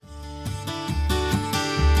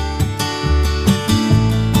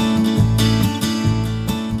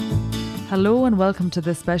Hello and welcome to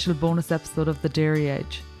this special bonus episode of The Dairy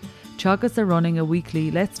Edge. Teagasc are running a weekly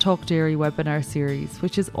Let's Talk Dairy webinar series,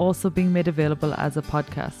 which is also being made available as a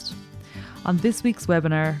podcast. On this week's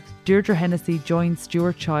webinar, Deirdre Hennessy joins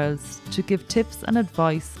Stuart Childs to give tips and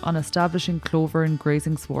advice on establishing clover in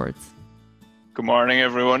grazing swards. Good morning,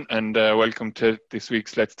 everyone, and welcome to this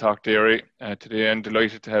week's Let's Talk Dairy. Today I'm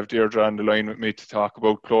delighted to have Deirdre on the line with me to talk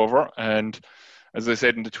about clover. And as I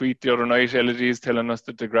said in the tweet the other night, Elodie is telling us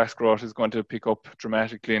that the grass growth is going to pick up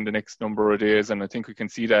dramatically in the next number of days, and I think we can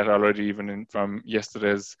see that already even from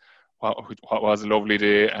yesterday's, what was a lovely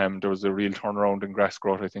day. There was a real turnaround in grass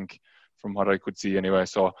growth, I think, from what I could see anyway.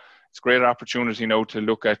 So it's a great opportunity now to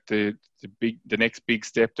look at the next big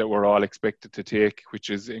step that we're all expected to take, which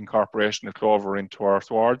is incorporation of clover into our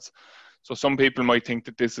swards. So some people might think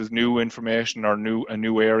that this is new information or a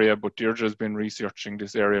new area, but Deirdre has been researching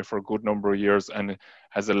this area for a good number of years and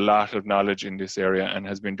has a lot of knowledge in this area and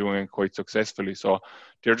has been doing it quite successfully. So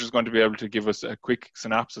Deirdre is going to be able to give us a quick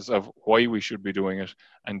synopsis of why we should be doing it.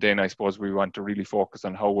 And then I suppose we want to really focus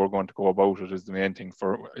on how we're going to go about it as the main thing,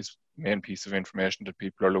 is the main piece of information that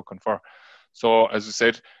people are looking for. So as I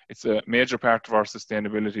said, it's a major part of our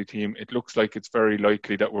sustainability team. It looks like it's very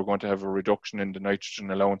likely that we're going to have a reduction in the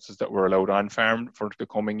nitrogen allowances that we're allowed on farm for the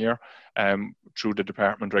coming year through the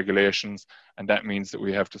department regulations. And that means that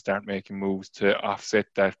we have to start making moves to offset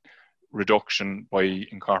that reduction by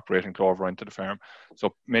incorporating clover into the farm.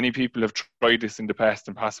 So many people have tried this in the past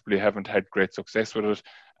and possibly haven't had great success with it.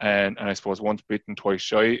 And I suppose once bitten, twice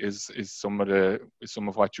shy is some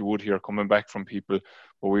of what you would hear coming back from people.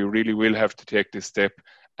 But we really will have to take this step.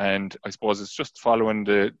 And I suppose it's just following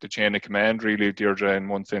the chain of command, really, Deirdre, in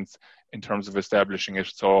one sense, in terms of establishing it.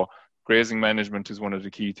 So grazing management is one of the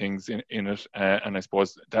key things in it. And I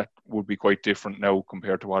suppose that would be quite different now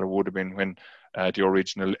compared to what it would have been when the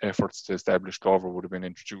original efforts to establish clover would have been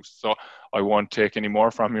introduced. So I won't take any more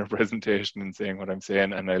from your presentation in saying what I'm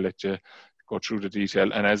saying, and I'll let you go through the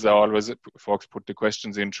detail. And as always, folks, put the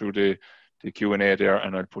questions in through the Q&A there,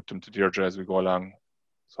 and I'll put them to Deirdre as we go along.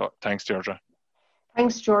 So thanks, Deirdre.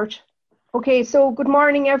 Thanks, Stuart. Okay, so good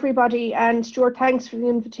morning, everybody. And Stuart, thanks for the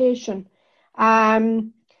invitation.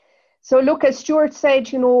 So look, as Stuart said,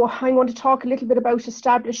 I'm going to talk a little bit about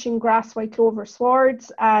establishing grass white clover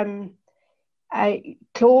swards.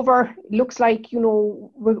 Clover looks like,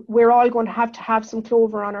 we're all going to have some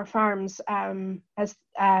clover on our farms as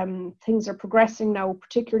things are progressing now,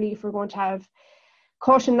 particularly if we're going to have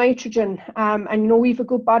cotton nitrogen. And we've a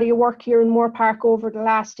good body of work here in Moore Park over the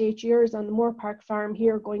last 8 years on the Moore Park farm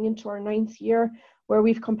here, going into our 9th year, where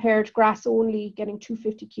we've compared grass only getting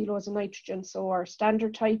 250 kilos of nitrogen. So our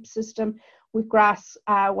standard type system with grass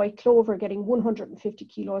white clover getting 150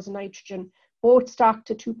 kilos of nitrogen, both stocked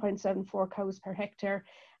to 2.74 cows per hectare.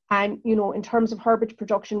 And, in terms of herbage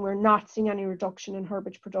production, we're not seeing any reduction in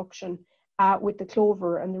herbage production with the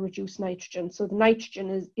clover and the reduced nitrogen. So the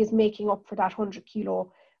nitrogen is making up for that 100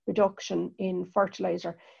 kilo reduction in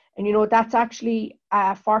fertilizer. And, that's actually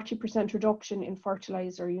a 40% reduction in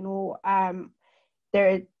fertilizer.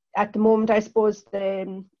 There at the moment, I suppose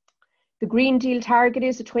the Green Deal target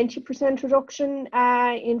is a 20% reduction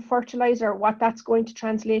in fertilizer. What that's going to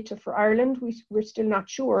translate to for Ireland, we're still not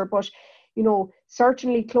sure. But,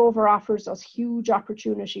 certainly clover offers us huge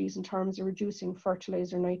opportunities in terms of reducing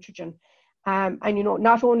fertilizer nitrogen. And,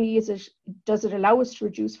 not only does it allow us to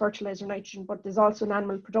reduce fertilizer nitrogen, but there's also an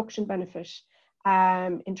animal production benefit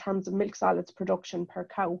in terms of milk solids production per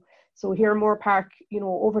cow. So here in Moore Park,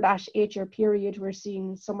 over that 8-year period, we're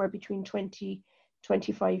seeing somewhere between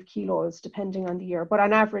 25 kilos, depending on the year, but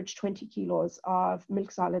on average 20 kilos of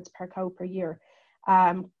milk solids per cow per year,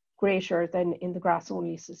 greater than in the grass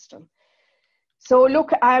only system. So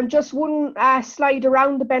look, just one slide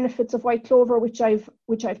around the benefits of white clover, which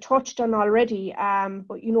I've touched on already.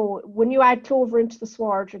 But when you add clover into the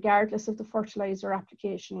sward, regardless of the fertilizer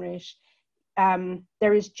application rate,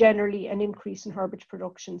 there is generally an increase in herbage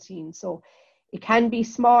production seen. So it can be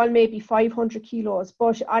small, maybe 500 kilos,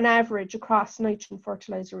 but on average across nitrogen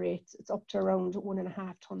fertilizer rates, it's up to around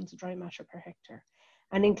 1.5 tons of dry matter per hectare.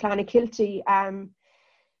 And in Clonakilty,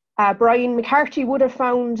 Brian McCarthy would have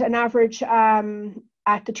found an average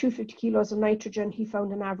at the 250 kilos of nitrogen, he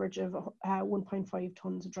found an average of 1.5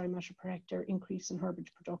 tons of dry matter per hectare increase in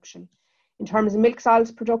herbage production. In terms of milk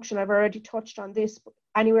solids production, I've already touched on this, but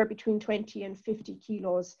anywhere between 20 and 50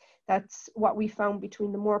 kilos. That's what we found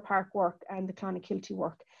between the Moore Park work and the Clonakilty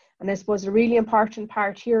work. And I suppose a really important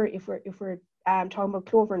part here, if we're talking about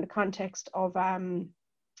clover in the context of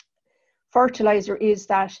fertilizer, is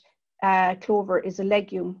that clover is a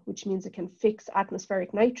legume, which means it can fix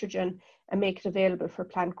atmospheric nitrogen and make it available for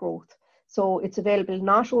plant growth. So it's available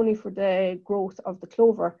not only for the growth of the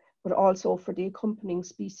clover, but also for the accompanying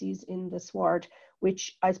species in the sward,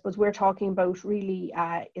 which I suppose we're talking about really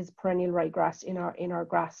is perennial ryegrass in our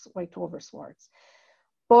grass white clover swards.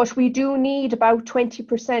 But we do need about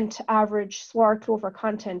 20% average sward clover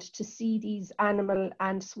content to see these animal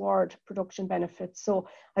and sward production benefits. So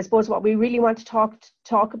I suppose what we really want to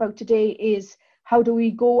talk about today is how do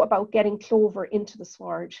we go about getting clover into the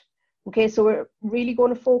sward. Okay, so we're really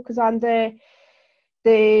going to focus on the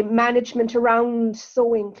management around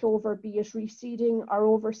sowing clover, be it reseeding or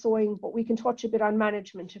over sowing, but we can touch a bit on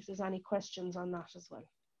management if there's any questions on that as well.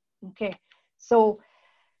 Okay, so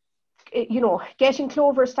getting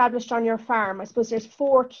clover established on your farm, I suppose there's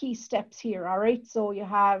 4 key steps here. All right, so you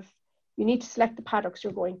need to select the paddocks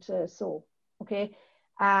you're going to sow. Okay,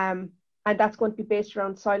 and that's going to be based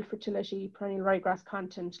around soil fertility, perennial ryegrass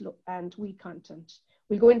content, and weed content.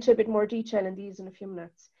 We'll go into a bit more detail in these in a few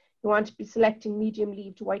minutes. You want to be selecting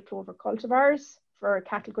medium-leaved white clover cultivars for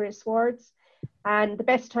cattle graze swards, and the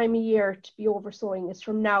best time of year to be oversowing is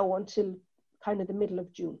from now until kind of the middle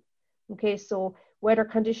of June. Okay, so weather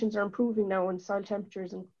conditions are improving now and soil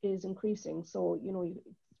temperatures is increasing, so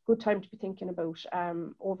good time to be thinking about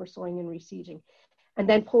oversowing and reseeding. And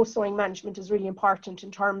then post-sowing management is really important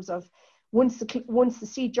in terms of once the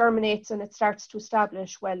seed germinates and it starts to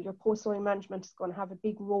establish, well, your post-sowing management is going to have a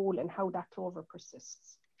big role in how that clover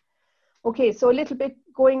persists. Okay, so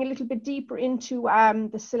going a little bit deeper into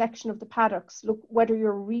the selection of the paddocks. Look, whether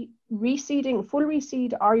you're reseeding, full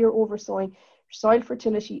reseed, or you're oversowing, soil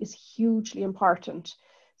fertility is hugely important.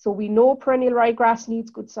 So we know perennial ryegrass needs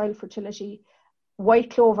good soil fertility. White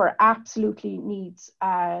clover absolutely needs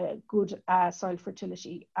good soil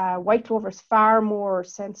fertility. White clover is far more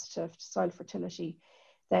sensitive to soil fertility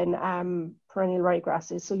than perennial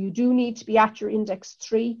ryegrass is. So you do need to be at your index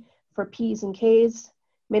 3 for P's and K's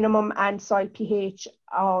minimum and soil pH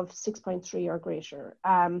of 6.3 or greater.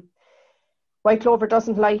 White clover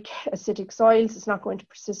doesn't like acidic soils. It's not going to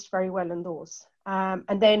persist very well in those.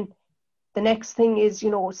 And then the next thing is,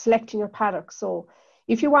 selecting your paddocks. So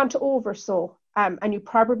if you want to oversow, and you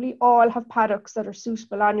probably all have paddocks that are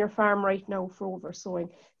suitable on your farm right now for oversowing,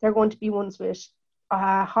 they're going to be ones with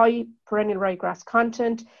high perennial ryegrass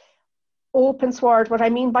content. Open sward, what I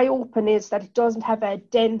mean by open is that it doesn't have a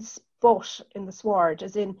dense butt in the sward,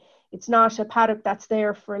 as in it's not a paddock that's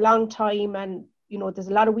there for a long time and there's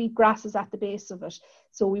a lot of weed grasses at the base of it.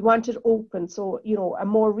 So we want it open. So, a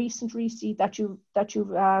more recent reseed that you've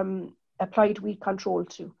applied weed control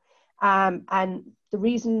to. And the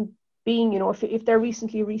reason being, if they're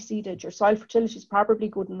recently reseeded, your soil fertility is probably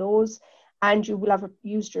good in those, and you will have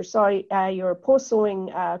used your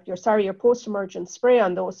post-emergent spray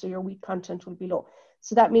on those, so your weed content will be low.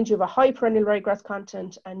 So that means you have a high perennial ryegrass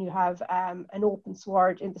content and you have an open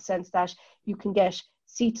sward in the sense that you can get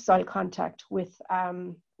seed to soil contact with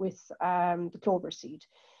the clover seed.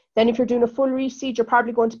 Then if you're doing a full reseed, you're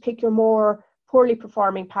probably going to pick your more poorly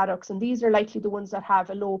performing paddocks, and these are likely the ones that have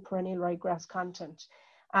a low perennial ryegrass content.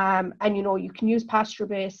 And you can use pasture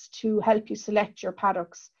base to help you select your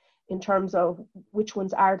paddocks in terms of which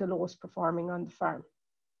ones are the lowest performing on the farm.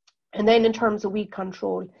 And then in terms of weed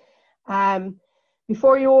control,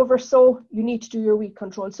 before you oversow, you need to do your weed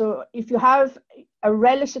control. So if you have a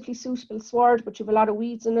relatively suitable sward, but you have a lot of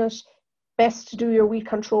weeds in it, best to do your weed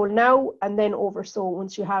control now and then oversow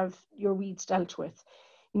once you have your weeds dealt with.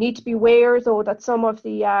 You need to be aware, though, that some of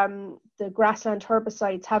the grassland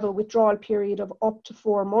herbicides have a withdrawal period of up to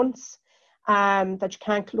 4 months, that you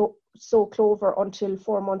can't sow clover until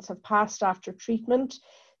 4 months have passed after treatment.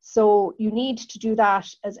 So you need to do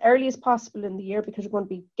that as early as possible in the year, because you're going to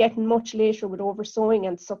be getting much later with oversowing,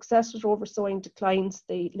 and success with oversowing declines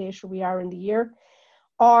the later we are in the year.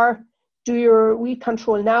 Or do your weed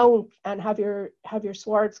control now and have your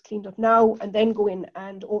swards cleaned up now, and then go in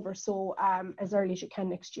and oversow as early as you can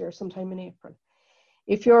next year, sometime in April.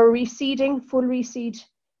 If you're reseeding, full reseed,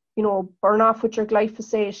 burn off with your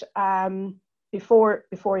glyphosate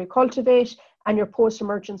before you cultivate, and your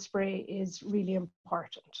post-emergent spray is really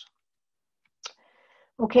important.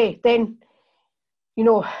 Okay, then,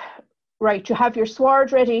 right, you have your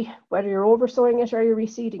sward ready, whether you're oversowing it or you're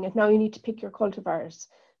reseeding it. Now you need to pick your cultivars.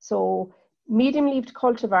 So medium-leaved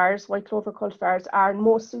cultivars, white clover cultivars, are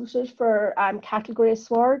most suited for cattle graze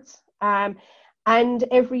swards. And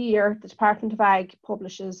every year, the Department of Ag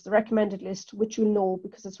publishes the recommended list, which you'll know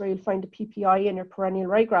because it's where you'll find the PPI and your perennial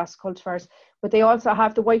ryegrass cultivars. But they also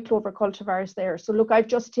have the white clover cultivars there. So look, I've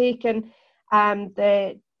just taken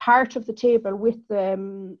the part of the table with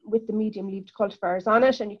the medium-leaved cultivars on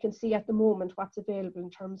it, and you can see at the moment what's available in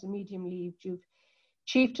terms of medium-leaved. You've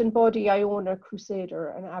Chieftain, Buddy, Iona, Crusader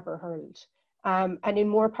and Aberhurled. And in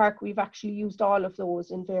Moore Park, we've actually used all of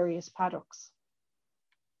those in various paddocks.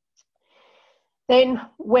 Then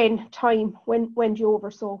when do you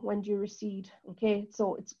oversow, when do you reseed? Okay,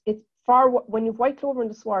 so it's when you've white clover in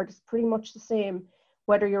the sward, it's pretty much the same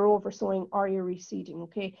whether you're oversowing or you're reseeding.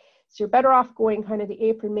 Okay, so you're better off going kind of the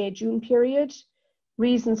April, May, June period.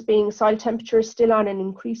 Reasons being soil temperature is still on an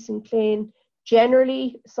increasing plane.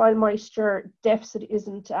 Generally, soil moisture deficit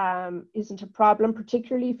isn't a problem,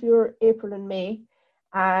 particularly if you're April and May.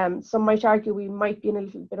 Some might argue we might be in a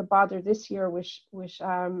little bit of bother this year with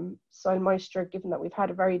soil moisture, given that we've had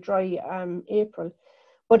a very dry April.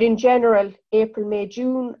 But in general, April, May,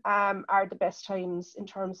 June are the best times in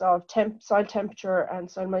terms of soil temperature and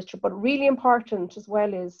soil moisture. But really important as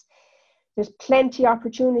well is there's plenty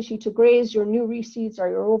opportunity to graze your new reseeds or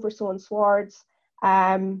your oversown swards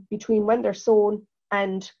between when they're sown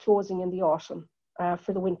and closing in the autumn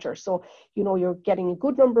for the winter. So, you know, you're getting a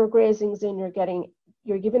good number of grazings in,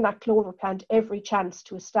 you're giving that clover plant every chance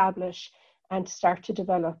to establish and to start to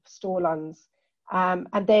develop stolons.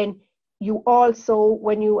 And then you also,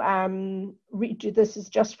 when you this is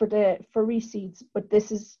just for reseeds, but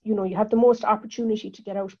this is, you know, you have the most opportunity to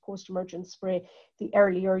get out post-emergent spray the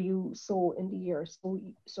earlier you sow in the year.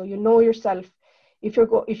 So you know yourself, if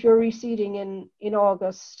you're reseeding in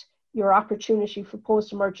August, your opportunity for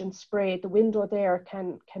post-emergent spray, the window there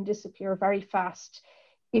can disappear very fast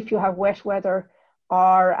if you have wet weather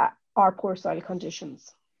or poor soil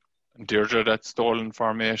conditions. And Deirdre, that stolon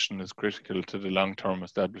formation is critical to the long-term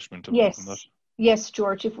establishment of that. Yes,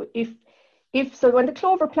 George. If so, when the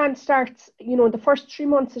clover plant starts, you know, the first 3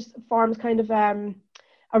 months it forms kind of a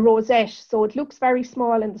rosette. So it looks very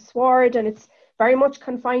small in the sward and it's very much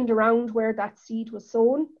confined around where that seed was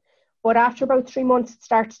sown. But after about 3 months, it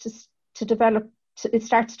starts to develop. It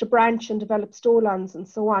starts to branch and develop stolons and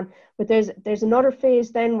so on. But there's another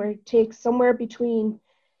phase then where it takes somewhere between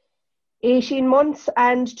 18 months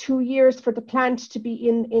and 2 years for the plant to be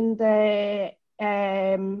in the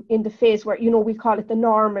phase where, you know, we call it the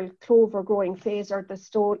normal clover growing phase, or the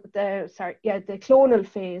clonal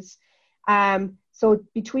phase. So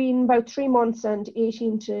between about 3 months and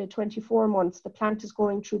 18 to 24 months, the plant is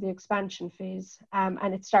going through the expansion phase,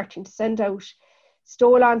 and it's starting to send out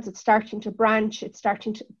stolons, it's starting to branch, it's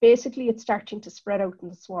starting to spread out in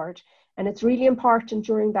the sward. And it's really important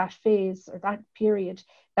during that phase or that period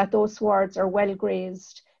that those swards are well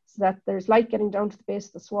grazed, so that there's light getting down to the base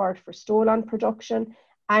of the sward for stolon production,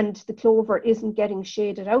 and the clover isn't getting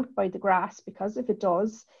shaded out by the grass, because if it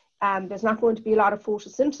does, there's not going to be a lot of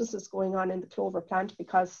photosynthesis going on in the clover plant,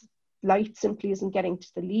 because light simply isn't getting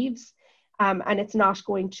to the leaves, and it's not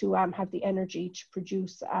going to have the energy to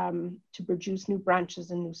produce new branches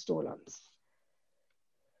and new stolons.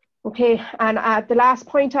 Okay, and the last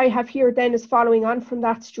point I have here then is following on from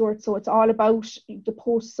that, Stuart. So it's all about the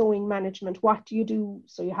post-sowing management. What do you do?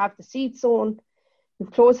 So you have the seed sown,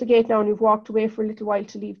 you've closed the gate now, and you've walked away for a little while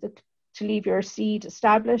to leave your seed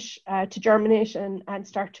establish, to germinate and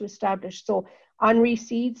start to establish. So on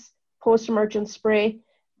reseeds, post-emergent spray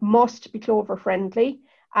must be clover friendly.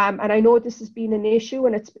 And I know this has been an issue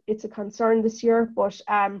and it's a concern this year, but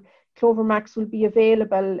Clover Max will be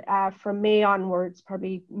available from May onwards,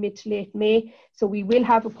 probably mid to late May. So we will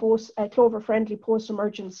have a clover-friendly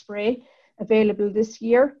post-emergent spray available this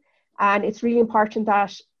year. And it's really important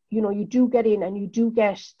that, you know, you do get in and you do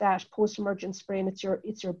get that post-emergent spray, and it's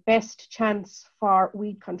your best chance for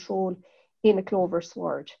weed control in a clover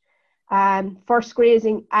sward. First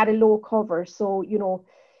grazing at a low cover. So, you know,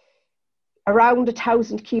 around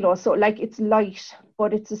 1,000 kilos, so like it's light,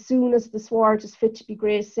 but it's as soon as the sward is fit to be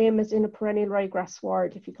grazed, same as in a perennial ryegrass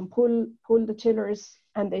sward. If you can pull the tillers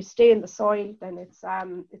and they stay in the soil, then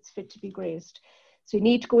it's fit to be grazed. So you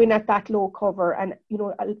need to go in at that low cover, and you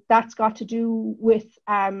know that's got to do with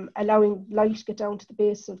allowing light to get down to the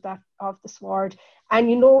base of the sward, and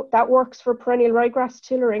you know that works for perennial ryegrass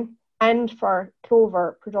tillering and for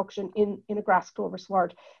clover production in a grass clover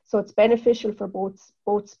sward. So it's beneficial for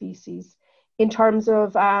both species. In terms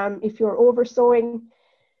of if you're oversowing,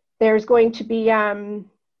 there's going to be,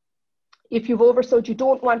 if you've oversowed, you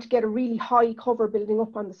don't want to get a really high cover building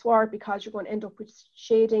up on the sward, because you're going to end up with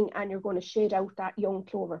shading and you're going to shade out that young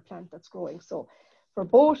clover plant that's growing. So for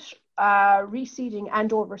both reseeding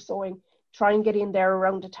and oversowing, try and get in there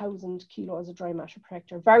around 1,000 kilos of dry matter per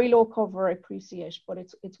hectare. Very low cover, I appreciate, but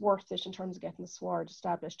it's worth it in terms of getting the sward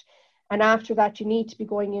established. And after that, you need to be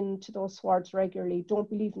going into those swards regularly. Don't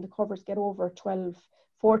believe in the covers get over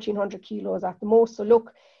 1,400 kilos at the most. So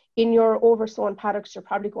look, in your oversown paddocks, you're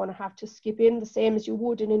probably going to have to skip in the same as you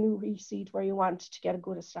would in a new reseed where you want to get a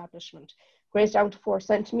good establishment. graze down to 4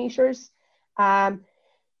 centimetres.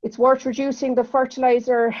 It's worth reducing the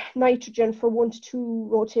fertiliser nitrogen for 1 to 2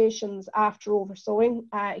 rotations after oversowing,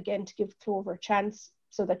 again to give clover a chance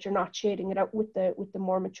so that you're not shading it out with the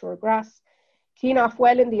more mature grass. Clean off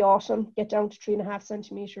well in the autumn, get down to 3.5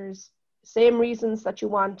 centimetres. Same reasons that you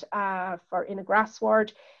want for in a grass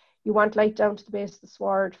sward. You want light down to the base of the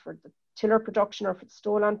sward for the tiller production or for the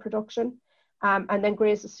stole-on production. And then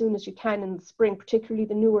graze as soon as you can in the spring, particularly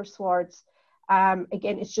the newer swards.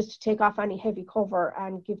 Again, it's just to take off any heavy cover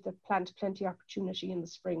and give the plant plenty opportunity in the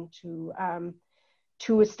spring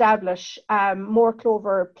to establish more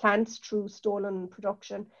clover plants through stolen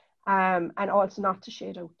production, and also not to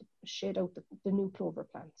shade out the new clover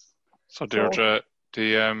plants. So Deirdre,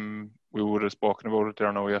 we would have spoken about it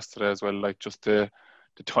there now yesterday as well, like just the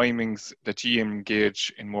timings that you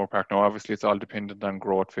engage in Moorpark. Now obviously it's all dependent on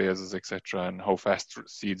growth phases, etc., and how fast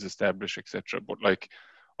seeds establish, etc. But like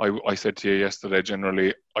I said to you yesterday,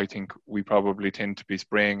 generally I think we probably tend to be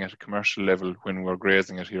spraying at a commercial level when we're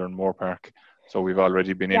grazing it here in Moorpark. So we've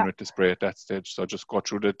already been in with the spray at that stage. So just go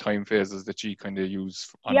through the time phases that you kind of use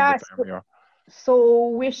on the farm here. So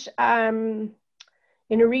with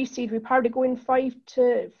in a reseed, we probably go in 5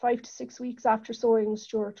 to 6 weeks after sowing,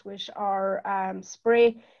 Stuart, with our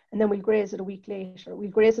spray, and then we'll graze it a week later. We'll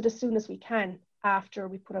graze it as soon as we can after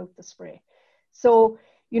we put out the spray. So,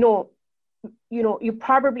 you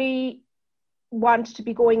probably want to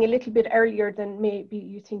be going a little bit earlier than maybe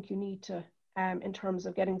you think you need to in terms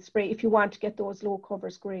of getting the spray if you want to get those low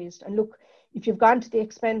covers grazed. And look, if you've gone to the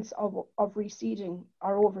expense of reseeding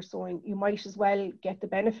or oversowing, you might as well get the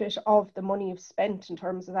benefit of the money you've spent in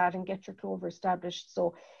terms of that and get your clover established.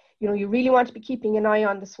 So, you really want to be keeping an eye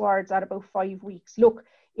on the swards at about 5 weeks. Look,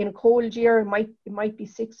 in a cold year, it might be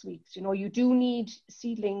 6 weeks. You do need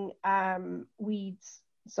seedling weeds.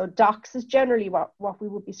 So docks is generally what we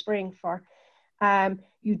would be spraying for.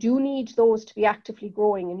 You do need those to be actively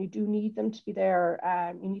growing, and you do need them to be there.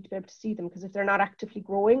 You need to be able to see them, because if they're not actively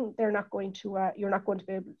growing, they're not going to. You're not going to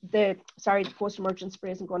be able. The post-emergent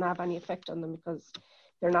spray isn't going to have any effect on them because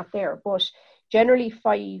they're not there. But generally,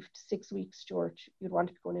 5 to 6 weeks, Stuart, you'd want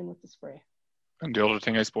to be going in with the spray. And the other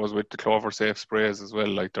thing, I suppose, with the clover safe sprays as well,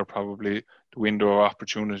 like they're probably, the window of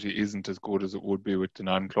opportunity isn't as good as it would be with the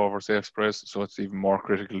non-clover safe sprays. So it's even more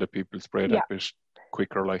critical that people spray that bit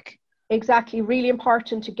quicker, like. Exactly, really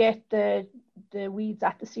important to get the weeds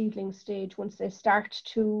at the seedling stage. Once they start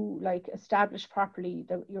to establish properly,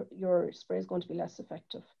 your spray is going to be less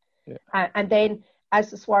effective. Yeah. And then as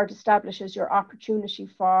the sward establishes, your opportunity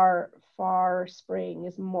for spraying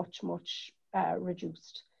is much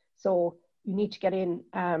reduced. So you need to get in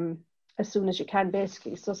as soon as you can,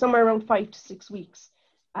 basically. So somewhere around 5 to 6 weeks,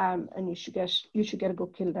 and you should get a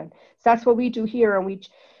good kill then. So that's what we do here, and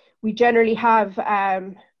we generally have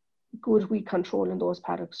good weed control in those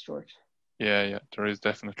paddocks, Stuart. Yeah, there is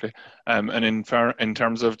definitely. And in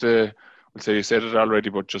terms of we'll say you said it already,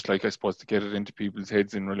 but just I suppose to get it into people's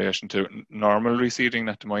heads in relation to normal reseeding,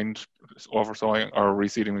 not to mind oversowing or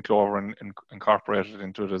reseeding with clover and incorporate it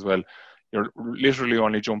into it as well. You're literally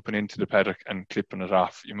only jumping into the paddock and clipping it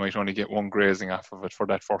off. You might only get one grazing off of it for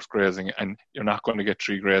that first grazing, and you're not going to get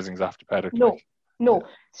 3 grazings off the paddock. No.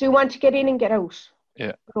 So you want to get in and get out.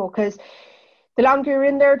 Yeah. Because the longer you're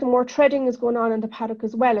in there, the more treading is going on in the paddock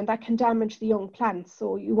as well, and that can damage the young plants.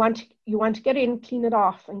 So you want to get in, clean it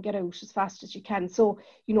off, and get out as fast as you can. So,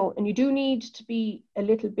 and you do need to be a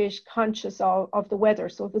little bit conscious of the weather.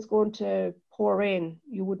 So if it's going to pour rain,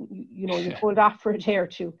 you wouldn't, you hold off for a day or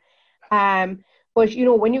two. But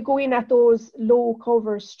when you go in at those low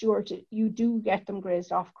covers, Stuart, you do get them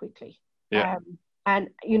grazed off quickly. Yeah. And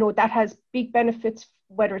that has big benefits,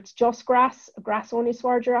 whether it's just a grass only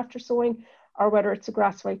sward you're after sowing, or whether it's a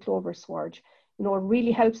grass white clover sward. It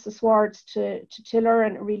really helps the swards to tiller,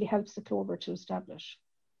 and it really helps the clover to establish.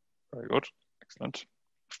 Very good. Excellent.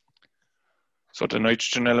 So the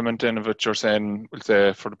nitrogen element then of it, you're saying, we'll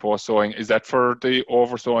say for the post sowing, is that for the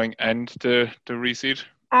oversowing and the reseed?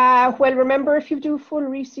 Well, remember, if you do full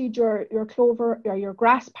reseed, your clover or your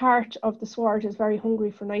grass part of the sward is very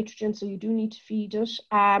hungry for nitrogen, so you do need to feed it.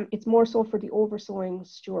 It's more so for the oversowing,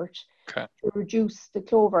 Stuart, to reduce the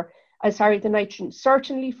the nitrogen.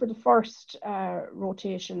 Certainly for the first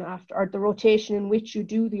rotation or the rotation in which you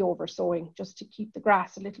do the oversowing, just to keep the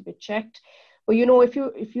grass a little bit checked. But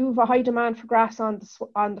if you have a high demand for grass on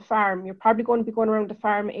the farm, you're probably going to be going around the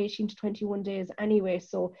farm 18 to 21 days anyway.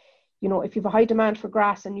 So, if you have a high demand for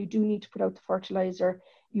grass and you do need to put out the fertilizer,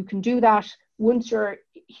 you can do that once you're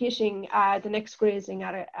hitting the next grazing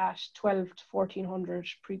at 12 to 1400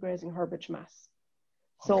 pre-grazing herbage mass.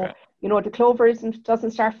 So, the clover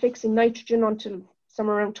doesn't start fixing nitrogen until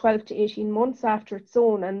somewhere around 12 to 18 months after it's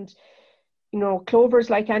sown. And, clovers,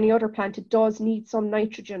 like any other plant, it does need some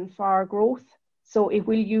nitrogen for growth. So it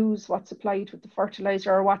will use what's supplied with the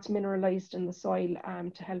fertilizer or what's mineralized in the soil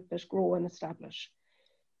to help it grow and establish.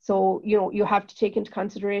 So, you have to take into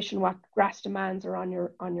consideration what grass demands are on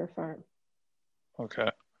your farm. Okay.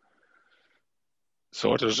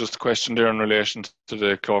 So there's just a question there in relation to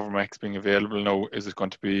the Clover Max being available now. Is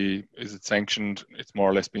it sanctioned? It's more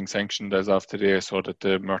or less being sanctioned as of today, so that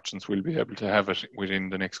the merchants will be able to have it within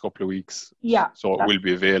the next couple of weeks. Yeah. So it will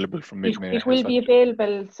be available from mid-May. It will be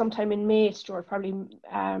available sometime in May, Stuart, probably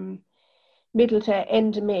middle to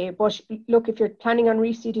end of May. But look, if you're planning on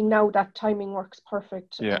reseeding now, that timing works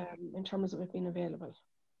perfect in terms of it being available.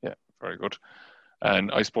 Yeah, very good.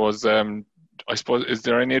 And I suppose, is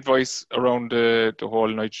there any advice around the whole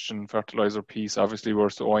nitrogen fertilizer piece? Obviously,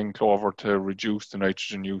 we're sowing clover to reduce the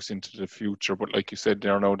nitrogen use into the future, but like you said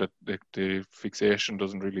there now, that the fixation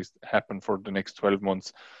doesn't really happen for the next 12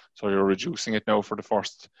 months. So you're reducing it now for the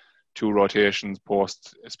first 2 rotations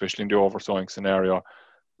post, especially in the oversowing scenario.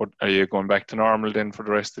 But are you going back to normal then for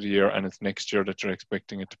the rest of the year, and it's next year that you're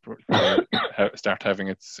expecting it to start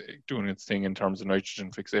doing its thing in terms of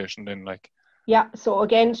nitrogen fixation then, like? Yeah, so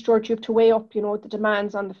again, Stuart, you have to weigh up, the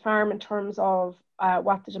demands on the farm in terms of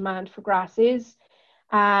what the demand for grass is.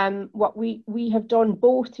 What we have done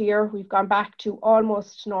both here, we've gone back to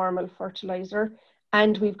almost normal fertilizer,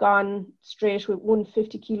 and we've gone straight with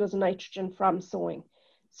 150 kilos of nitrogen from sowing.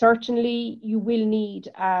 Certainly, you will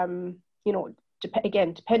need,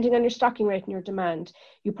 again, depending on your stocking rate and your demand,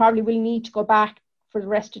 you probably will need to go back for the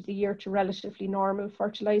rest of the year to relatively normal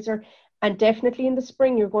fertilizer. And definitely in the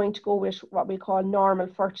spring, you're going to go with what we call normal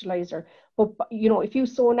fertilizer. But, if you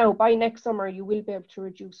sow now, by next summer, you will be able to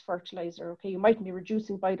reduce fertilizer. Okay, you mightn't be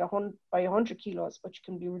reducing by 100 kilos, but you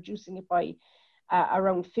can be reducing it by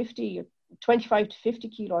around 25 to 50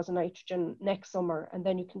 kilos of nitrogen next summer. And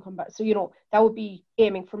then you can come back. So, that would be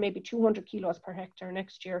aiming for maybe 200 kilos per hectare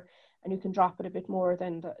next year. And you can drop it a bit more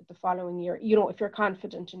than the following year, if you're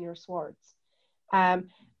confident in your swards.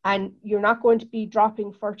 And you're not going to be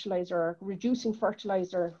dropping fertilizer or reducing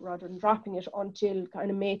fertilizer rather than dropping it until kind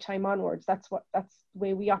of May time onwards. That's the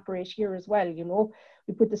way we operate here as well.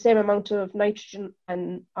 We put the same amount of nitrogen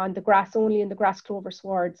on the grass only in the grass clover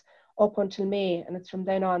swards up until May, and it's from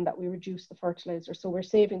then on that we reduce the fertilizer. So we're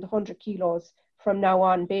saving the 100 kilos from now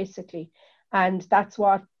on, basically. And that's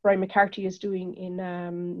what Brian McCarthy is doing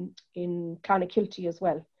in Clonakilty as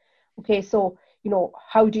well. Okay, so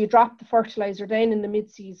how do you drop the fertilizer then in the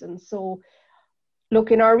mid-season? So look,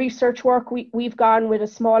 in our research work, we've gone with a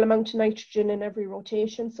small amount of nitrogen in every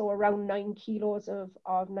rotation, so around 9 kilos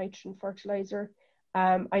of nitrogen fertilizer.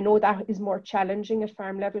 I know that is more challenging at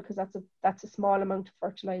farm level because that's a small amount of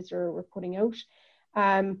fertilizer we're putting out.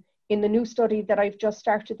 In the new study that I've just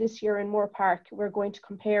started this year in Moore Park, we're going to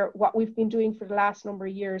compare what we've been doing for the last number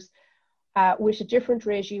of years with a different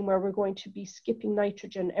regime where we're going to be skipping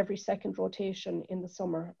nitrogen every second rotation in the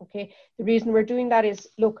summer. Okay, the reason we're doing that is,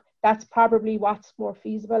 look, that's probably what's more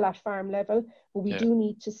feasible at farm level, but we do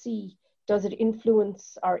need to see, does it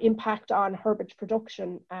influence or impact on herbage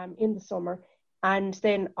production in the summer, and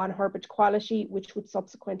then on herbage quality, which would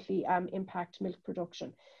subsequently impact milk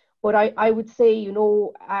production. But I would say,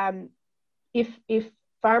 if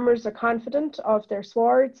farmers are confident of their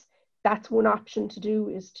swards, that's one option to do,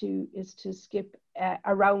 is to skip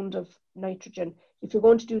a round of nitrogen. If you're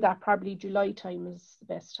going to do that, probably July time is the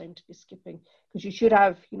best time to be skipping, because you should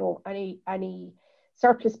have, any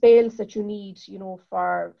surplus bales that you need,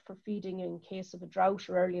 for feeding in case of a drought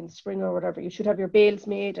or early in the spring or whatever. You should have your bales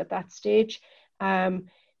made at that stage.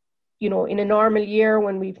 In a normal year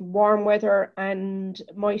when we've warm weather and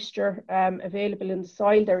moisture available in the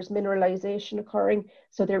soil, there's mineralization occurring.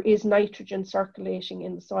 So there is nitrogen circulating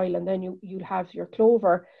in the soil, and then you'll have your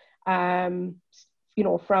clover, from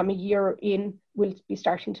a year in, will be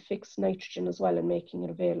starting to fix nitrogen as well and making it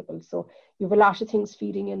available. So you have a lot of things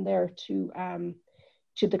feeding in there to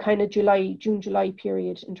the kind of June, July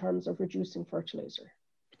period in terms of reducing fertilizer.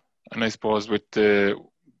 And I suppose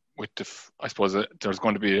I suppose there's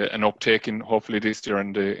going to be an uptake in hopefully this year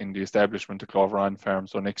in the establishment of clover on farm.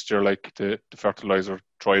 So next year, like the fertilizer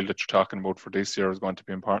trial that you're talking about for this year is going to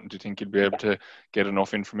be important. Do you think you'll be able to get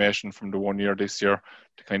enough information from the 1 year this year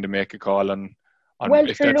to kind of make a call on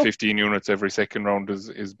if that 15 units every second round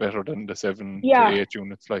is better than the 7 to 8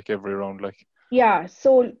 units like every round? Like, yeah.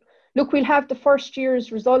 So look, we'll have the first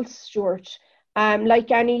year's results, Stuart.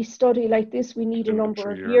 Like any study like this, we need a number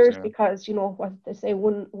of years because, what they say,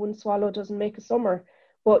 one swallow doesn't make a summer.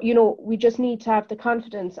 But, we just need to have the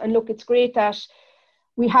confidence. And look, it's great that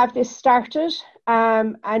we have this started.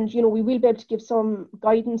 And, you know, we will be able to give some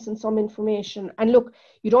guidance and some information. And look,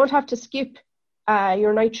 you don't have to skip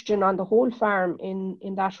your nitrogen on the whole farm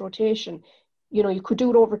in that rotation. You know, you could do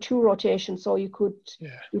it over 2 rotations. So you could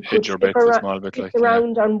hedge your bets a small bit, like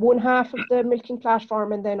around on one half of the milking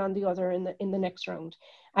platform and then on the other in the next round.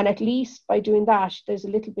 And at least by doing that, there's a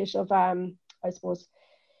little bit of I suppose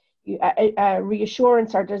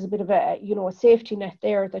reassurance, or there's a bit of a, you know, a safety net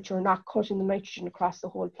there that you're not cutting the nitrogen across the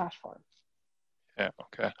whole platform. Yeah,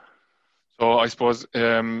 okay. So I suppose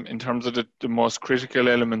in terms of the most critical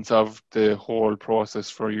elements of the whole process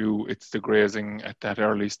for you, it's the grazing at that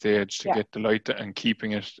early stage to get the light and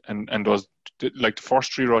keeping it, and those, like the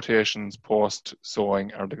first 3 rotations post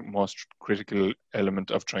sowing are the most critical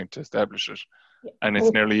element of trying to establish it. Yeah. And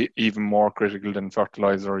it's nearly even more critical than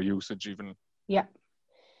fertilizer usage even. Yeah.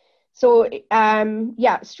 So,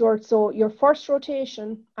 Stuart, so your first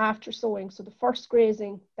rotation after sowing, so the first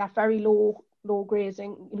grazing, that very low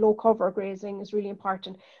grazing, low cover grazing is really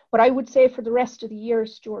important. But I would say for the rest of the year,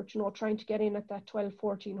 Stuart, you know, trying to get in at that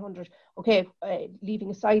 1200-1400. Okay, leaving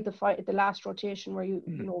aside the last rotation where you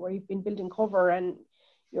know, where you've been building cover and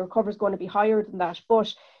your cover is going to be higher than that.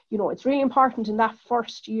 But, you know, it's really important in that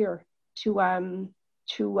first year to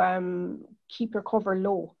keep your cover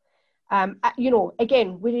low. You know,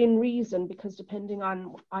 again, within reason, because depending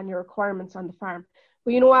on your requirements on the farm.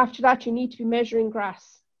 But, you know, after that, you need to be measuring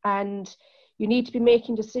grass, and you need to be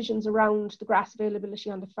making decisions around the grass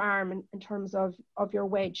availability on the farm in terms of your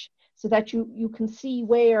wedge, so that you can see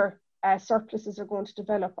where surpluses are going to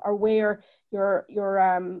develop, or where your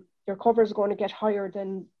covers are going to get higher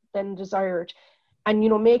than desired. And, you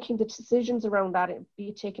know, making the decisions around that, be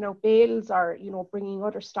it taking out bales or, you know, bringing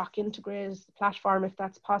other stock in to graze the platform if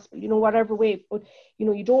that's possible, you know, whatever way. But, you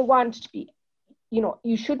know, you don't want to be, you know,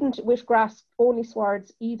 you shouldn't with grass only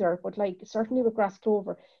swards either, but like certainly with grass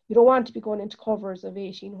clover, you don't want to be going into covers of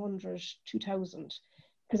 1800, 2000,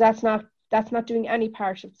 because that's not doing any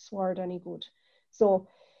part of the sward any good. So,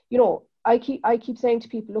 you know, I keep saying to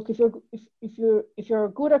people, look, if you're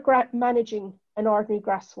good at managing an ordinary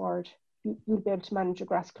grass sward, you'll be able to manage a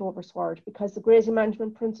grass clover sward, because the grazing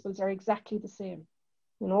management principles are exactly the same,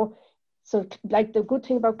 you know. So, like, the good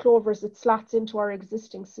thing about clover is it slots into our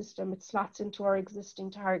existing system, it slots into our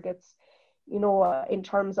existing targets, you know, in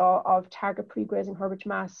terms of target pre-grazing herbage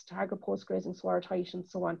mass, target post-grazing sward height, and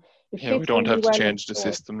so on. We don't have to change the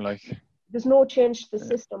system, like. There's no change to the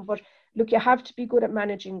system, but look, you have to be good at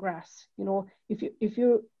managing grass. You know, if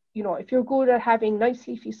you're good at having nice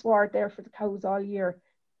leafy sward there for the cows all year,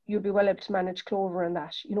 you'll be well able to manage clover and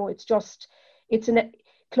that. You know,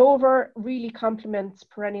 clover really complements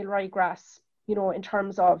perennial ryegrass, you know, in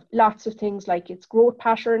terms of lots of things, like its growth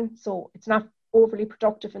pattern. So it's not overly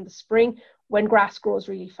productive in the spring when grass grows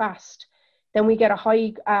really fast. Then we get a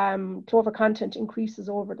high clover content increases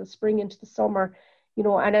over the spring into the summer, you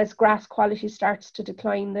know, and as grass quality starts to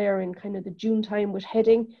decline there in kind of the June time with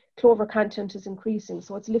heading, clover content is increasing.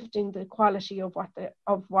 So it's lifting the quality of what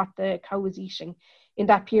the cow is eating in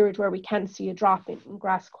that period where we can see a drop in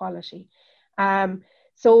grass quality.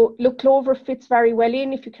 So look, clover fits very well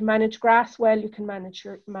in. If you can manage grass well, you can manage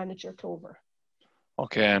your clover.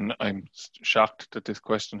 Okay, and I'm shocked that this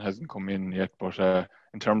question hasn't come in yet, but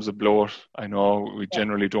in terms of bloat, I know we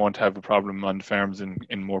generally don't have a problem on the farms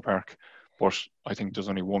in Moore Park, but I think there's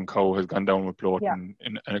only one cow has gone down with bloat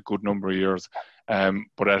in a good number of years.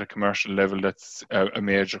 But at a commercial level, that's a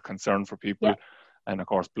major concern for people. Yeah. And of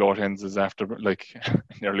course, bloat hens is after, like,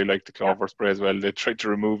 nearly like the clover spray as well. They tried to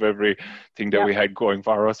remove everything that we had going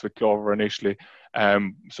for us with clover initially.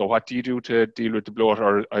 So what do you do to deal with the bloat?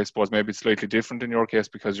 Or I suppose maybe it's slightly different in your case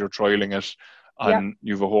because you're trialing it on,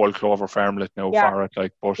 you've a whole clover farmlet now for it.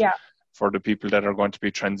 Like, but for the people that are going to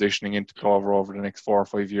be transitioning into clover over the next 4 or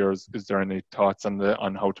 5 years, is there any thoughts on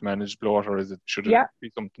how to manage bloat, or should it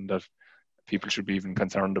be something that people should be even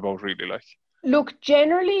concerned about, really? Like, look,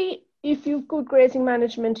 generally, if you've good grazing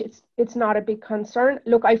management, it's not a big concern.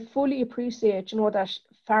 Look, I fully appreciate, you know, that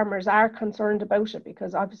farmers are concerned about it,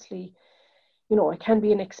 because obviously, you know, it can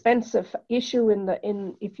be an expensive issue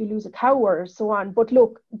if you lose a cow or so on. But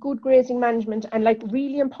look, good grazing management, and like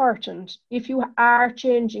really important, if you are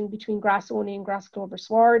changing between grass only and grass clover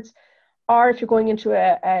swards, or if you're going into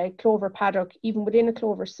a clover paddock, even within a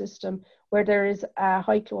clover system where there is a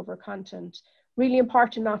high clover content, really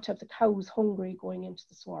important not to have the cows hungry going into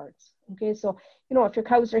the swards. Okay, so, you know, if your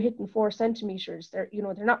cows are hitting 4 centimeters, they're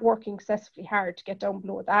not working excessively hard to get down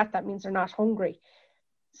below that. That means they're not hungry.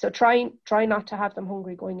 So try not to have them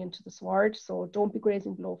hungry going into the sward. So don't be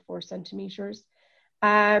grazing below 4 centimeters.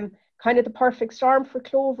 kind of the perfect storm for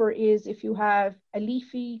clover is if you have a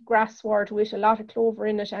leafy grass sward with a lot of clover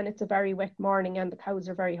in it and it's a very wet morning and the cows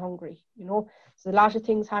are very hungry, you know. So a lot of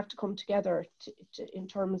things have to come together in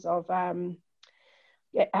terms of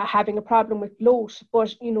having a problem with bloat.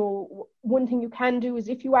 But, you know, one thing you can do is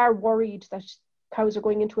if you are worried that cows are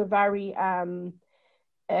going into a very a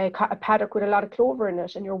paddock with a lot of clover in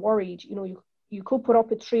it and you're worried, you know, you could put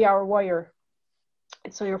up a 3-hour wire,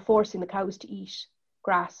 so you're forcing the cows to eat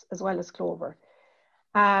grass as well as clover,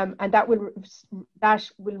 and that will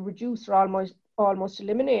reduce or almost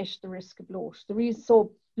eliminate the risk of bloat.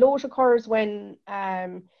 So bloat occurs when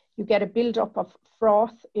you get a build-up of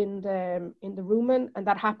froth in the rumen, and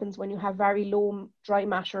that happens when you have very low dry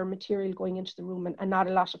matter material going into the rumen and not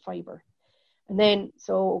a lot of fibre. And then,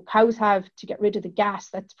 so cows have to get rid of the gas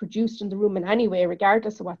that's produced in the rumen anyway,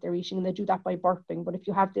 regardless of what they're eating, and they do that by burping. But if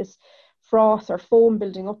you have this froth or foam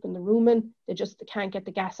building up in the rumen, they can't get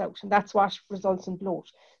the gas out, and that's what results in bloat.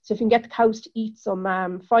 So if you can get the cows to eat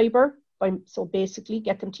some fibre, so basically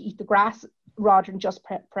get them to eat the grass rather than just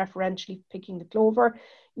preferentially picking the clover,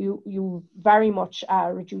 you very much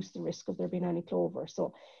reduce the risk of there being any clover.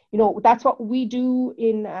 So, you know, that's what we do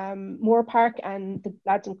in Moore Park, and the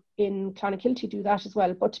lads in Clonakilty do that as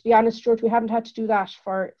well. But to be honest, Stuart, we haven't had to do that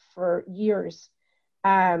for years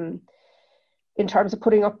in terms of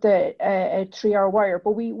putting up a 3-hour wire.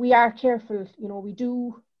 But we are careful, you know, we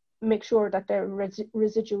do make sure that the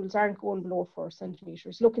residuals aren't going below 4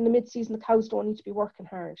 centimetres. Look, in the mid-season, the cows don't need to be working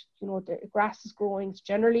hard. You know, the grass is growing.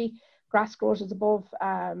 Generally, grass growth is above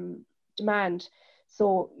demand.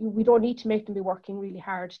 So we don't need to make them be working really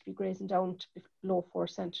hard to be grazing down to below 4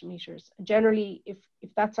 centimetres. And generally, if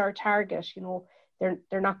that's our target, you know,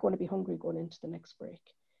 they're not going to be hungry going into the next break.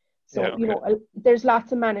 So, you know, there's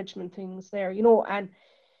lots of management things there, you know, and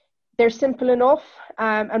they're simple enough,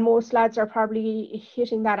 and most lads are probably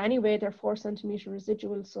hitting that anyway. They're 4 centimetre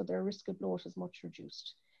residual, so their risk of bloat is much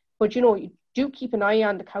reduced. But, you know, you do keep an eye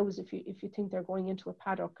on the cows if you think they're going into a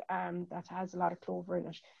paddock that has a lot of clover in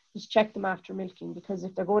it. Just check them after milking, because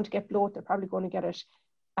if they're going to get bloat, they're probably going to get it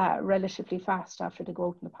relatively fast after they go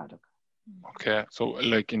out in the paddock. Okay, so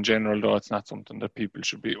like in general though, it's not something that people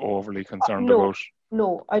should be overly concerned about.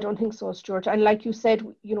 No, I don't think so, Stuart. And like you said,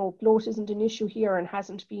 you know, bloat isn't an issue here and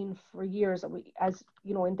hasn't been for years. As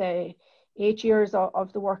you know, in the 8 years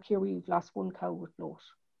of the work here, we've lost 1 cow with bloat.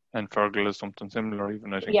 And Fergal is something similar,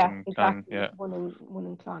 even I think. Yeah, in exactly. Clan, yeah. One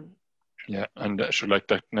in Clan. Yeah, and sure, like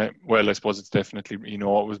that. Well, I suppose it's definitely, you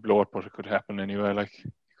know, it was bloat, but it could happen anyway. Like.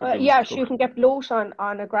 You can get bloat on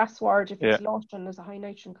a grass sward if it's lush and there's a high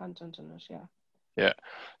nitrogen content in it. Yeah. Yeah.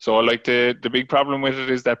 So like the big problem with it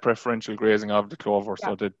is that preferential grazing of the clover.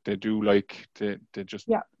 Yeah. So they do like they just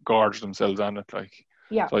gorge themselves on it. Like.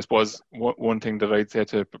 Yeah. So I suppose one thing that I'd say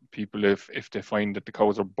to people if they find that the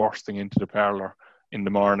cows are bursting into the parlour in the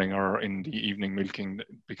morning or in the evening milking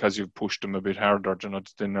because you've pushed them a bit harder, you know,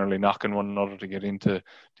 they're nearly knocking one another to get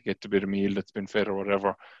the bit of meal that's been fed or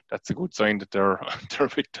whatever, that's a good sign that they're a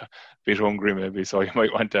bit hungry maybe. So you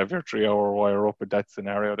might want to have your 3-hour wire up in that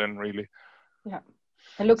scenario then, really. Yeah.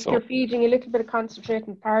 And look, if you're feeding a little bit of concentrate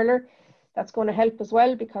in the parlour, that's going to help as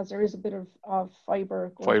well, because there is a bit of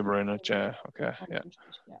fibre in it. Yeah. Okay. Yeah.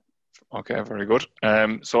 Okay, very good.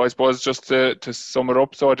 So I suppose just to sum it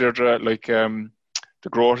up, so Deirdre, like the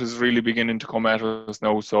growth is really beginning to come at us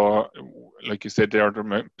now. So, like you said there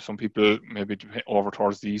some people maybe over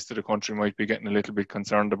towards the east of the country might be getting a little bit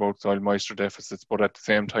concerned about soil moisture deficits, but at the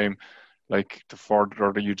same time, like the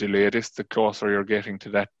further you delay this, the closer you're getting to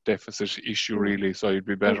that deficit issue, really. So you'd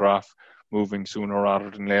be better off moving sooner rather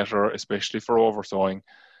than later, especially for oversowing.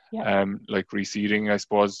 Yeah. Like reseeding, I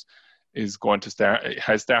suppose, is going to start. It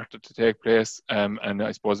has started to take place, and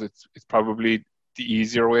I suppose it's probably the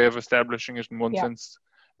easier way of establishing it in one sense,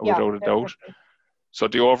 without a doubt. So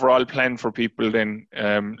the overall plan for people then,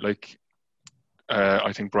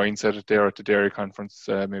 I think Brian said it there at the dairy conference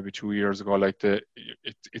maybe 2 years ago, like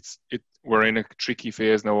we're in a tricky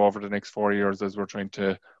phase now over the next 4 years as we're trying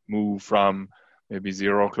to move from maybe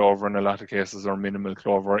zero clover in a lot of cases or minimal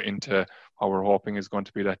clover into what we're hoping is going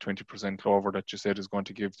to be that 20% clover that you said is going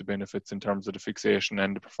to give the benefits in terms of the fixation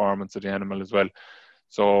and the performance of the animal as well.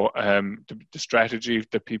 So the strategy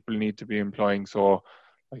that people need to be employing, so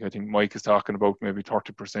like I think Mike is talking about maybe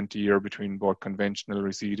 30% a year between both conventional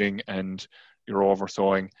reseeding and your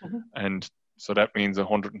oversowing. Mm-hmm. And so that means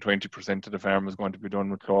 120% of the farm is going to be done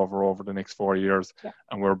with clover over the next 4 years. Yeah.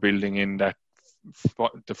 And we're building in that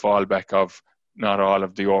the fallback of not all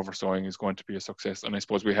of the oversowing is going to be a success. And I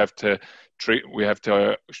suppose we have to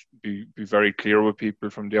be very clear with people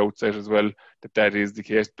from the outset as well that is the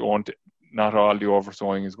case. Not all the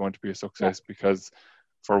oversowing is going to be a success, because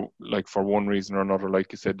for one reason or another.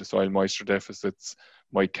 Like you said, the soil moisture deficits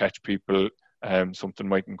might catch people. Something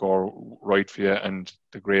mightn't go right for you, and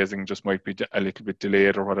the grazing just might be a little bit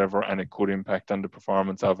delayed or whatever, and it could impact on the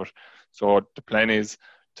performance of it. So the plan is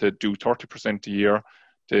to do 30% a year.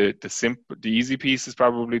 The easy piece is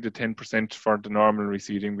probably the 10% for the normal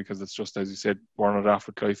reseeding, because it's just, as you said, burn it off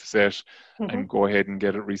with glyphosate and go ahead and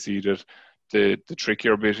get it reseeded. The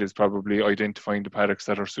trickier bit is probably identifying the paddocks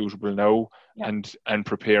that are suitable now and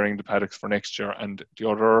preparing the paddocks for next year. And the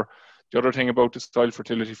other thing about the soil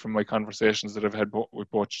fertility from my conversations that I've had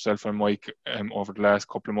with both yourself and Mike over the last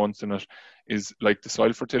couple of months in it is like the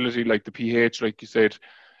soil fertility, like the pH, like you said,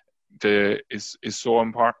 is so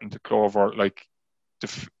important to clover. Like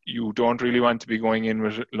you don't really want to be going in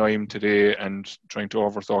with lime today and trying to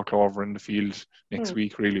oversow clover in the field next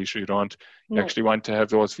week, really. So you don't. You actually want to have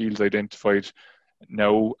those fields identified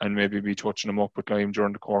now and maybe be touching them up with lime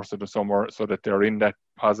during the course of the summer so that they're in that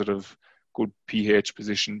positive, good pH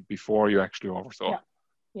position before you actually oversow.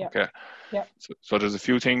 Yeah. Okay. Yeah. So there's a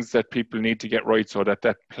few things that people need to get right so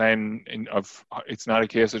that plan it's not a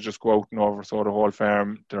case of just go out and oversow the whole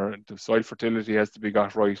farm. The soil fertility has to be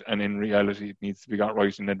got right, and in reality it needs to be got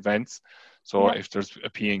right in advance. So if there's a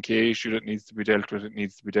P&K issue that needs to be dealt with, it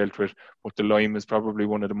needs to be dealt with. But the lime is probably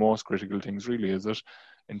one of the most critical things, really, is it?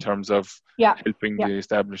 In terms of helping the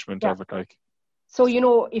establishment of it, like. So,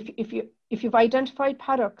 if you've identified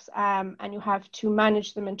paddocks and you have to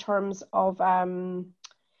manage them in terms of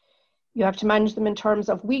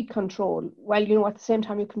weed control, well, at the same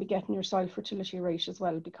time you can be getting your soil fertility right as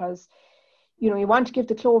well, because you want to give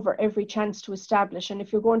the clover every chance to establish. And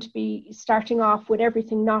if you're going to be starting off with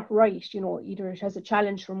everything not right, either it has a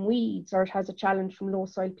challenge from weeds or it has a challenge from low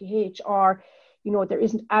soil pH, or there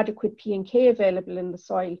isn't adequate P&K available in the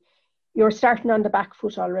soil, you're starting on the back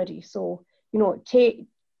foot already. So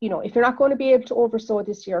if you're not going to be able to oversow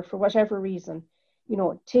this year for whatever reason,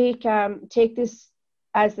 take this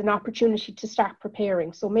as an opportunity to start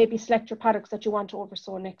preparing. So maybe select your paddocks that you want to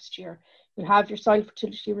oversow next year. You'll have your soil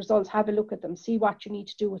fertility results, have a look at them, see what you need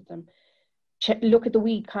to do with them. Look at the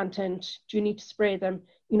weed content. Do you need to spray them?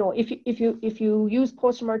 If you use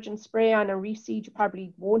post-emergent spray on a reseed, you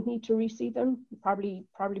probably won't need to reseed them. You'll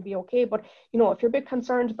probably be okay. But if you're a bit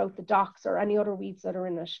concerned about the docks or any other weeds that are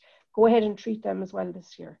in it, go ahead and treat them as well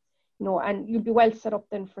this year. And you'll be well set up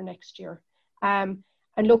then for next year. And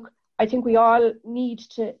look, I think we all need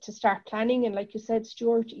to start planning. And like you said,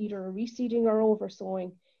 Stuart, either reseeding or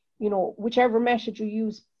oversowing, whichever method you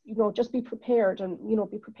use, just be prepared and,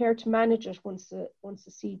 be prepared to manage it once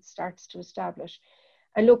the seed starts to establish.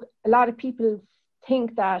 And look, a lot of people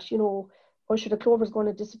think that, the clover is going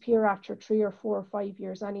to disappear after 3 or 4 or 5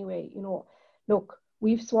 years anyway. Look,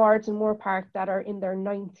 we've swards in Moore Park that are in their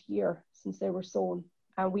 9th year since they were sown,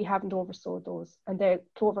 and we haven't oversowed those. And the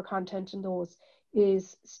clover content in those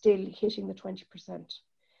is still hitting the 20%.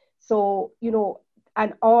 So,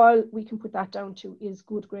 and all we can put that down to is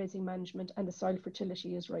good grazing management, and the soil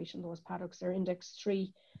fertility is right in those paddocks. They're index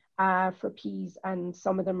 3 for P's, and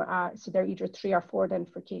some of them are, so they're either 3 or 4 then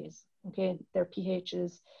for K's. Okay, their pH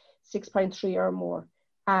is 6.3 or more.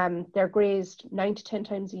 They're grazed 9 to 10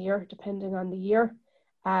 times a year, depending on the year.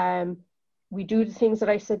 We do the things that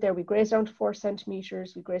I said there. We graze down to 4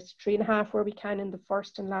 centimeters. We graze to 3.5 where we can in the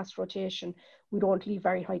first and last rotation. We don't leave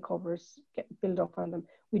very high covers build up on them.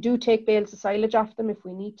 We do take bales of silage off them if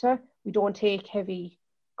we need to. We don't take heavy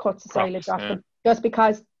cuts of silage off them just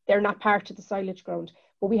because they're not part of the silage ground.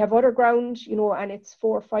 But we have other ground, and it's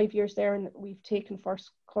 4 or 5 years there, and we've taken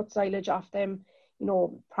first cut silage off them,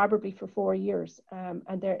 probably for 4 years.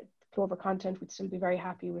 And their clover content would still be very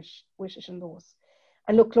happy with it in those.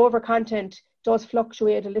 And look, clover content does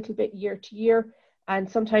fluctuate a little bit year to year. And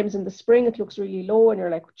sometimes in the spring, it looks really low and you're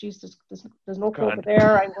like, geez, there's no clover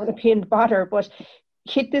there. I'm going to be in bother. But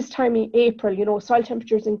hit this time in April, soil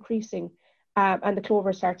temperature is increasing and the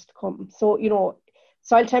clover starts to come. So,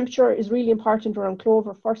 soil temperature is really important around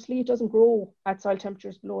clover. Firstly, it doesn't grow at soil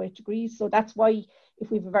temperatures below 8 degrees. So that's why if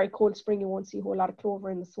we have a very cold spring, you won't see a whole lot of clover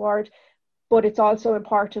in the sward. But it's also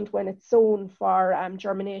important when it's sown for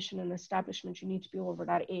germination and establishment, you need to be over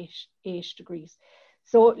that 8 degrees.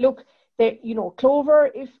 So look,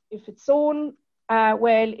 clover, if it's sown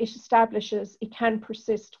well, it establishes, it can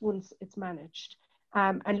persist once it's managed.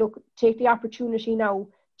 And look, take the opportunity now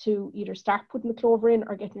to either start putting the clover in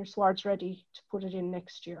or getting your swards ready to put it in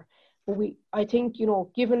next year. But I think,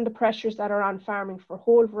 given the pressures that are on farming for a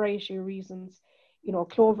whole variety of reasons,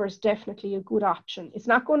 clover is definitely a good option. It's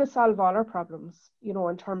not going to solve all our problems,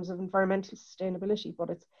 in terms of environmental sustainability, but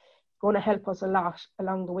going to help us a lot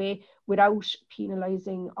along the way without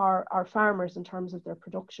penalising our farmers in terms of their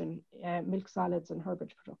production, milk solids and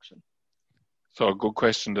herbage production. So a good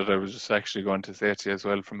question that I was just actually going to say to you as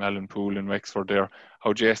well from Alan Poole in Wexford there.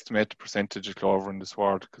 How do you estimate the percentage of clover in the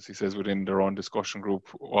sward? Because he says within their own discussion group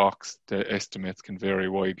walks, the estimates can vary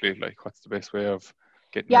widely. Like, what's the best way of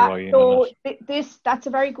getting your eye in on it? That's a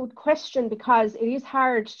very good question, because it is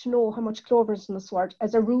hard to know how much clover is in the sward.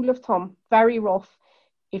 As a rule of thumb, very rough,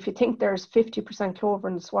 if you think there's 50% clover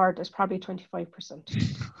in the sward, there's probably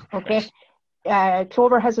 25%. Okay.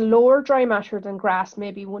 Clover has a lower dry matter than grass,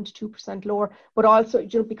 maybe 1 to 2% lower, but also,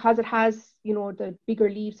 because it has, the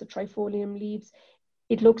bigger leaves, the trifolium leaves,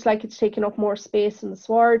 it looks like it's taking up more space in the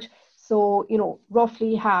sward. So,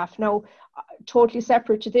 roughly half. Now, totally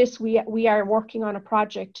separate to this, we are working on a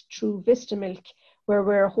project through Vista Milk where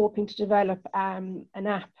we're hoping to develop an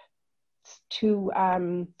app to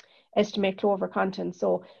estimate clover content.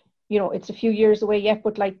 So, it's a few years away yet,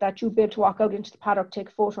 but like that, you'll be able to walk out into the paddock, take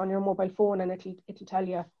a photo on your mobile phone, and it'll tell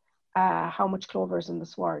you how much clover is in the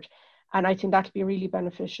sward. And I think that'll be really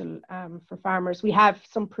beneficial for farmers. We have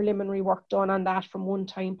some preliminary work done on that from one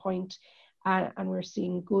time point, and we're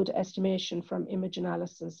seeing good estimation from image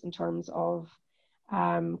analysis in terms of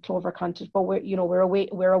clover content. But we're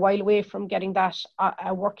a while away from getting that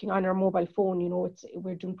working on our mobile phone.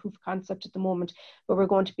 We're doing proof of concept at the moment, but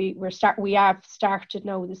we have started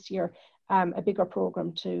now this year a bigger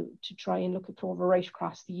program to try and look at clover right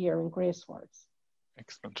across the year in grey swards.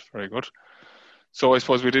 Excellent, very good. So I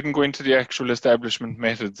suppose we didn't go into the actual establishment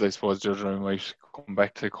methods. I suppose, Deirdre, we might come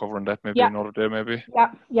back to covering that maybe another day, maybe.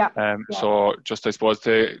 Yeah. So just, I suppose,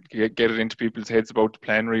 to get it into people's heads about the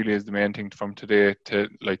plan really is the main thing from today, to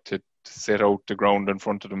set out the ground in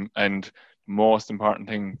front of them. And the most important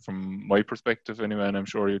thing from my perspective anyway, and I'm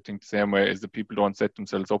sure you think the same way, is that people don't set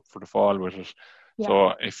themselves up for the fall with it. Yeah.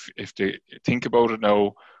 So if they think about it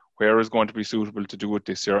now, where is going to be suitable to do it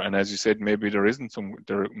this year? And as you said, maybe there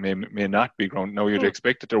may not be ground. Now you'd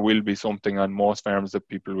expect that there will be something on most farms that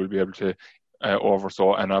people will be able to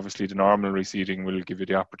oversow, and obviously the normal reseeding will give you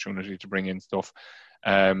the opportunity to bring in stuff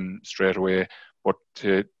straight away. But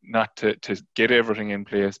to get everything in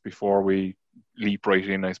place before we leap right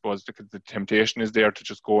in, I suppose, because the temptation is there to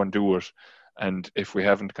just go and do it. And if we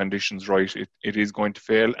haven't conditions right, it is going to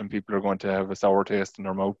fail, and people are going to have a sour taste in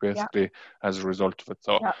their mouth basically as a result of it.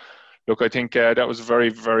 So look, I think that was a very,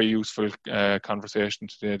 very useful conversation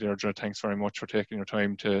today, Deirdre. Thanks very much for taking your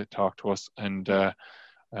time to talk to us, and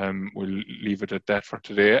we'll leave it at that for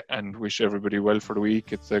today and wish everybody well for the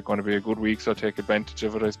week. It's going to be a good week, so take advantage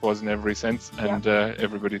of it, I suppose, in every sense. And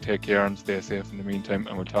everybody take care and stay safe in the meantime,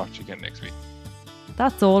 and we'll talk to you again next week.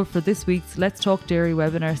 That's all for this week's Let's Talk Dairy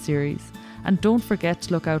webinar series. And don't forget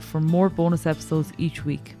to look out for more bonus episodes each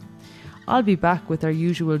week. I'll be back with our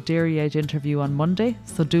usual Dairy Edge interview on Monday,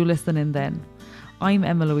 so do listen in then. I'm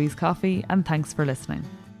Emma Louise Coffey, and thanks for listening.